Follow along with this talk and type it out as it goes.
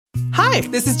Hi,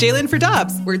 this is Jalen for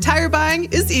Dobbs, where tire buying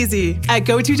is easy. At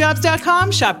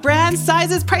GoToDobbs.com, shop brands,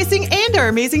 sizes, pricing, and our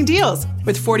amazing deals.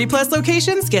 With 40-plus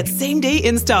locations, get same-day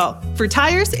install. For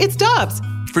tires, it's Dobbs.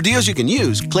 For deals you can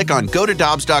use, click on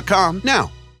GoToDobbs.com now.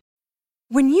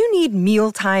 When you need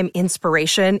mealtime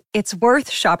inspiration, it's worth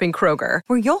shopping Kroger,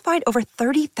 where you'll find over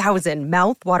 30,000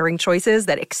 mouth-watering choices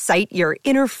that excite your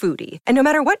inner foodie. And no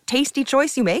matter what tasty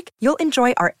choice you make, you'll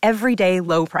enjoy our everyday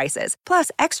low prices, plus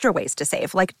extra ways to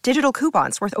save, like digital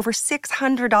coupons worth over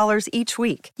 $600 each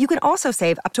week. You can also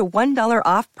save up to $1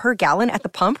 off per gallon at the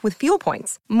pump with fuel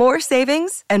points. More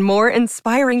savings and more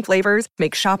inspiring flavors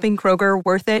make shopping Kroger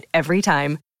worth it every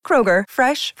time. Kroger,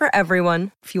 fresh for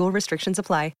everyone. Fuel restrictions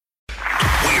apply.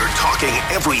 We're talking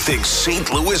everything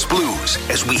St. Louis Blues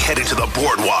as we head into the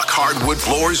Boardwalk Hardwood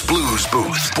Floors Blues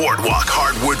booth. Boardwalk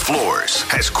Hardwood Floors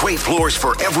has great floors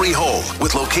for every home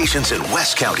with locations in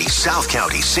West County, South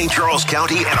County, St. Charles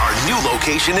County, and our new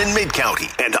location in Mid-County.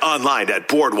 And online at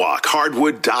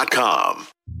boardwalkhardwood.com.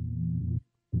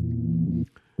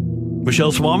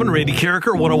 Michelle Smallman, Randy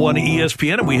Carricker, 101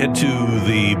 ESPN, and we head to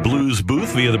the Blues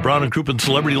booth via the Brown & Crouppen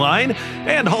Celebrity Line,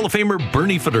 and Hall of Famer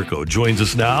Bernie Federko joins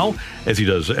us now, as he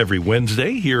does every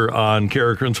Wednesday here on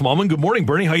Carricker and Smallman. Good morning,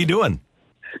 Bernie. How you doing?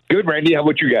 Good, Randy. How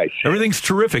about you guys? Everything's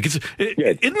terrific. Isn't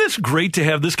this great to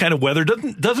have this kind of weather?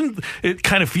 Doesn't it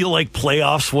kind of feel like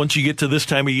playoffs once you get to this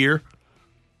time of year?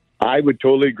 I would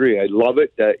totally agree. I love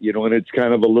it. And it's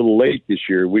kind of a little late this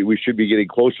year. We should be getting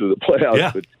closer to the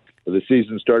playoffs, but the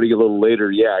season starting a little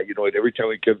later. Yeah, every time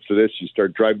it comes to this, you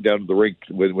start driving down to the rink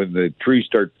when the trees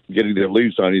start getting their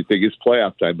leaves on. You think it's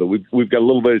playoff time, but we've got a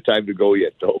little bit of time to go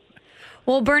yet, though.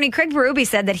 Well, Bernie, Craig Berube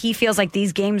said that he feels like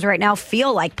these games right now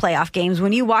feel like playoff games.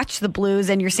 When you watch the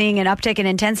Blues and you're seeing an uptick in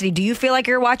intensity, do you feel like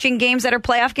you're watching games that are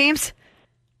playoff games?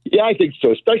 Yeah, I think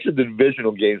so, especially the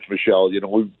divisional games, Michelle.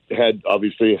 We've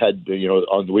obviously had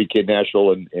on the weekend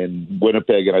Nashville and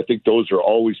Winnipeg, and I think those are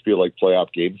always feel like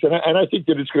playoff games. And I think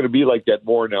that it's going to be like that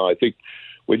more now. I think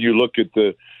when you look at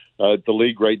the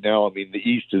league right now, I mean, the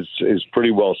East is pretty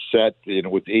well set,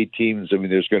 with 8 teams. I mean,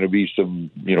 there's going to be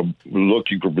some,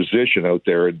 looking for position out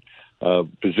there, and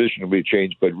position will be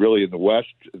changed. But really in the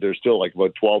West, there's still like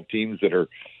about 12 teams that are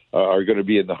going to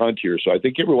be in the hunt here. So I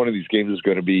think every one of these games is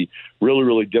going to be really,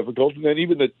 really difficult. And then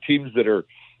even the teams that are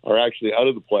actually out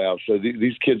of the playoffs, so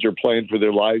these kids are playing for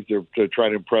their lives. They're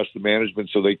trying to impress the management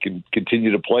so they can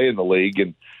continue to play in the league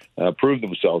and prove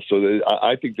themselves. So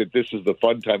I think that this is the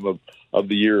fun time of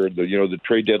the year. The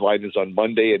trade deadline is on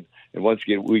Monday, and once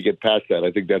we get past that,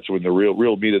 I think that's when the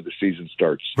real meat of the season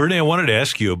starts. Bernie, I wanted to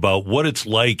ask you about what it's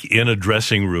like in a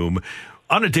dressing room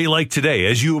on a day like today,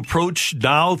 as you approach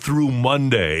now through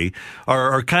Monday.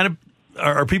 Are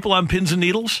people on pins and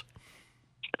needles?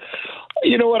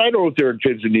 You know what? I don't know if they're in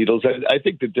pins and needles. I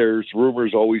think that there's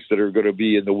rumors always that are going to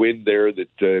be in the wind there, that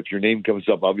if your name comes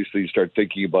up, obviously you start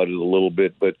thinking about it a little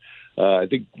bit. But I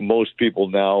think most people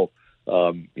now,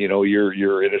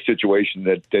 you're in a situation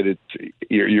that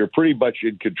you're pretty much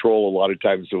in control a lot of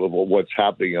times of what's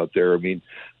happening out there. I mean,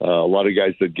 a lot of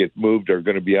guys that get moved are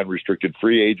going to be unrestricted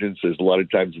free agents. There's a lot of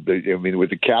times, with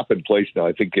the cap in place now,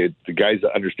 I think the guys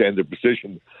understand their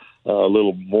position a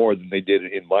little more than they did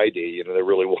in my day. There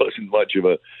really wasn't much of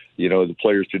the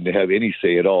players didn't have any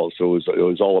say at all. So it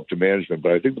was all up to management.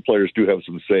 But I think the players do have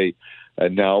some say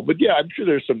now. But yeah, I'm sure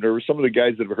there's some nervous. Some of the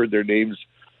guys that have heard their names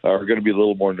are going to be a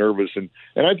little more nervous. And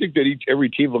I think that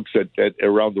every team looks at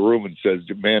around the room and says,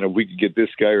 man, if we could get this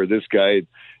guy or this guy,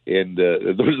 and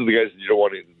those are the guys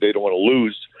that they don't want to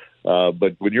lose.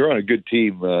 But when you're on a good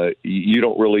team, you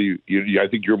don't really. I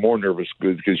think you're more nervous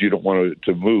because you don't want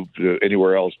to move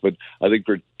anywhere else. But I think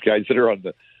for guys that are on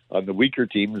the weaker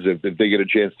teams, if they get a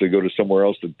chance to go to somewhere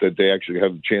else that they actually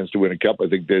have a chance to win a cup, I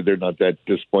think they're not that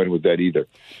disappointed with that either.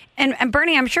 And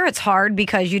Bernie, I'm sure it's hard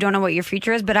because you don't know what your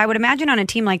future is, but I would imagine on a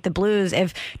team like the Blues,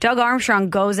 if Doug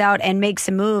Armstrong goes out and makes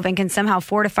a move and can somehow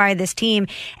fortify this team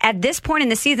at this point in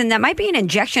the season, that might be an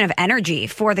injection of energy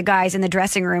for the guys in the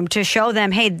dressing room to show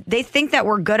them, hey, they think that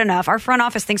we're good enough. Our front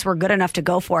office thinks we're good enough to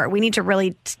go for it. We need to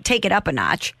really take it up a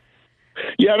notch.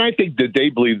 Yeah, and I think that they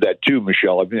believe that too,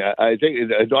 Michelle. I mean,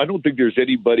 I don't think there's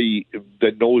anybody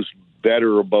that knows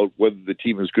better about whether the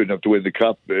team is good enough to win the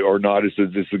cup or not as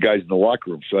the guys in the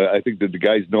locker room. So I think that the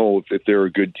guys know if they're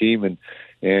a good team, and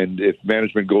if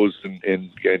management goes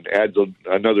and adds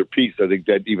another piece, I think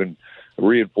that even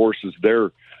reinforces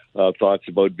their thoughts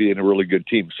about being a really good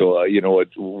team. So,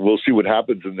 we'll see what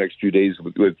happens in the next few days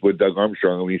with Doug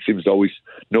Armstrong. I mean, he seems to always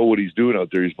know what he's doing out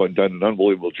there. He's done an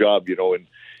unbelievable job,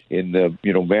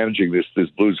 managing this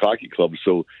Blues hockey club.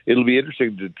 So it'll be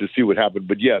interesting to see what happens.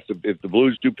 But yes, if the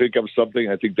Blues do pick up something,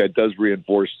 I think that does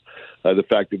reinforce the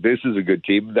fact that this is a good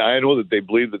team. I know that they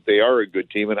believe that they are a good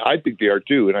team, and I think they are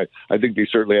too. And I think they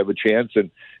certainly have a chance. And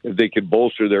if they can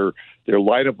bolster their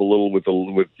lineup a little with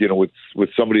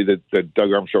somebody that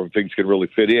Doug Armstrong thinks can really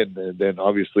fit in, then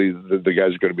obviously the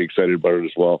guys are going to be excited about it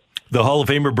as well. The Hall of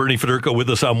Famer Bernie Federko with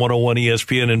us on 101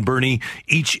 ESPN. And Bernie,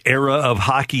 each era of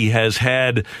hockey has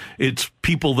had its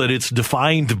people that it's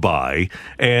defined by.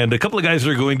 And a couple of guys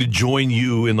that are going to join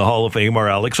you in the Hall of Fame are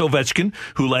Alex Ovechkin,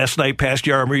 who last night passed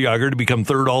Jaromir Jagr to become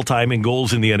third all-time in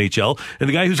goals in the NHL, and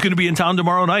the guy who's going to be in town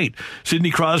tomorrow night,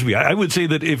 Sidney Crosby. I would say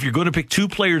that if you're going to pick two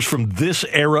players from this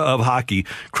era of hockey,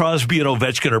 Crosby and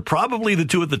Ovechkin are probably the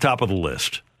two at the top of the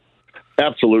list.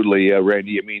 Absolutely,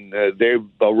 Randy. I mean, they've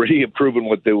already proven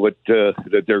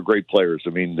that they're great players.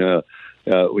 I mean,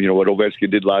 what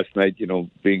Ovechkin did last night,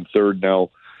 being third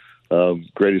now,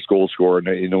 greatest goal scorer. And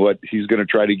you know what? He's going to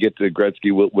try to get to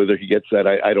Gretzky. Whether he gets that,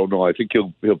 I don't know. I think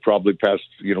he'll probably pass,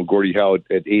 Gordie Howe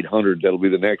at 800. That'll be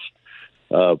the next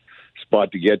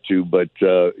spot to get to. But,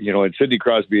 and Sidney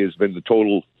Crosby has been the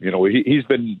total, he's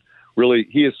been really,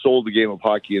 he has sold the game of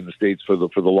hockey in the States for the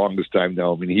longest time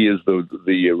now. I mean, he is the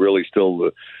really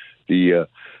still the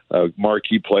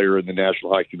marquee player in the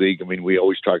National Hockey League. I mean, we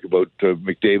always talk about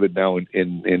McDavid now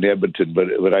in Edmonton,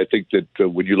 but I think that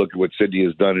when you look at what Sidney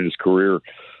has done in his career,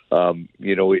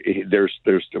 there's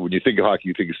when you think of hockey,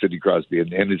 you think of Sidney Crosby,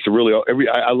 and it's really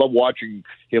I love watching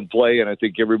him play, and I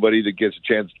think everybody that gets a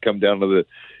chance to come down to the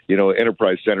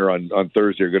Enterprise Center on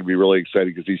Thursday are going to be really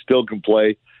excited because he still can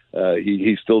play.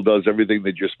 He still does everything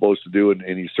that you're supposed to do, and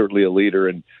he's certainly a leader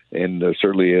and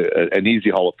certainly an easy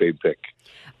Hall of Fame pick.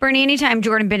 Bernie, anytime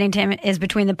Jordan Binnington is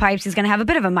between the pipes, he's going to have a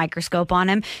bit of a microscope on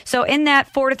him. So in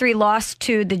that 4-3 loss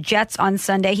to the Jets on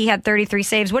Sunday, he had 33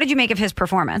 saves. What did you make of his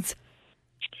performance?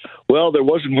 Well, there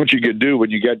wasn't much you could do when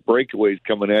you got breakaways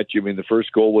coming at you. I mean, the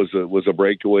first goal was a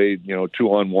breakaway,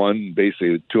 2-on-1,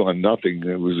 basically 2-on-0.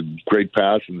 It was a great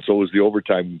pass, and so was the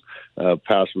overtime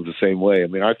pass was the same way. I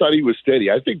mean, I thought he was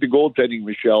steady. I think the goaltending,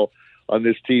 Michelle, on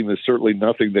this team is certainly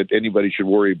nothing that anybody should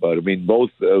worry about. I mean, both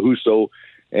Husso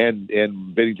and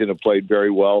Binnington have played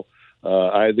very well.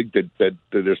 I think that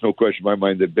there's no question in my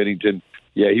mind that Binnington,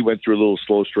 he went through a little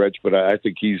slow stretch, but I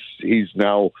think he's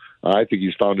now. I think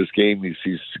he's found his game.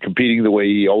 He's competing the way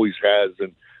he always has,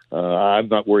 and I'm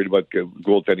not worried about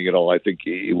goaltending at all. I think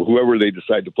whoever they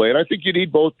decide to play, and I think you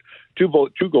need two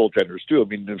goaltenders too. I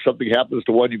mean, if something happens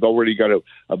to one, you've already got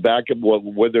a backup,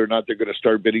 whether or not they're going to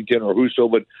start Binnington or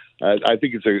Husso. But I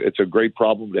think it's a great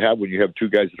problem to have when you have two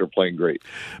guys that are playing great.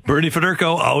 Bernie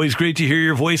Federko, always great to hear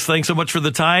your voice. Thanks so much for the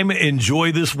time.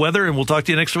 Enjoy this weather, and we'll talk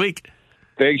to you next week.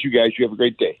 Thanks, you guys. You have a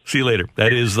great day. See you later.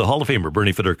 That is the Hall of Famer,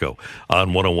 Bernie Federko,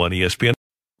 on 101 ESPN.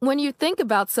 When you think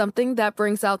about something that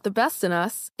brings out the best in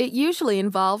us, it usually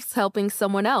involves helping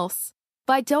someone else.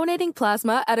 By donating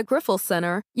plasma at a Grifols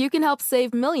Center, you can help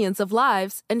save millions of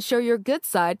lives and show your good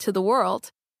side to the world.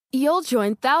 You'll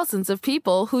join thousands of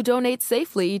people who donate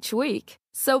safely each week,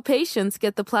 so patients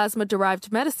get the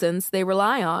plasma-derived medicines they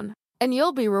rely on. And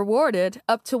you'll be rewarded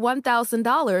up to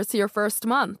 $1,000 your first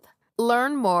month.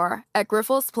 Learn more at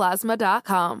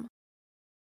grifolsplasma.com.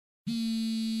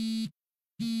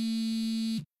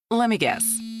 Let me guess.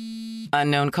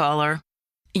 Unknown caller?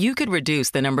 You could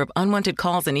reduce the number of unwanted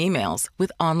calls and emails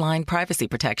with online privacy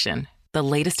protection. The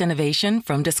latest innovation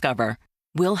from Discover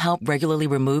will help regularly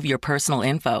remove your personal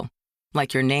info,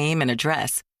 like your name and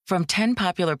address, from 10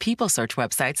 popular people search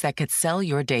websites that could sell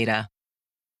your data.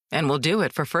 And we'll do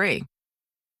it for free.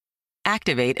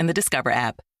 Activate in the Discover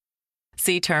app.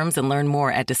 See terms and learn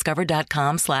more at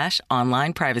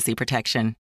discover.com/online privacy protection.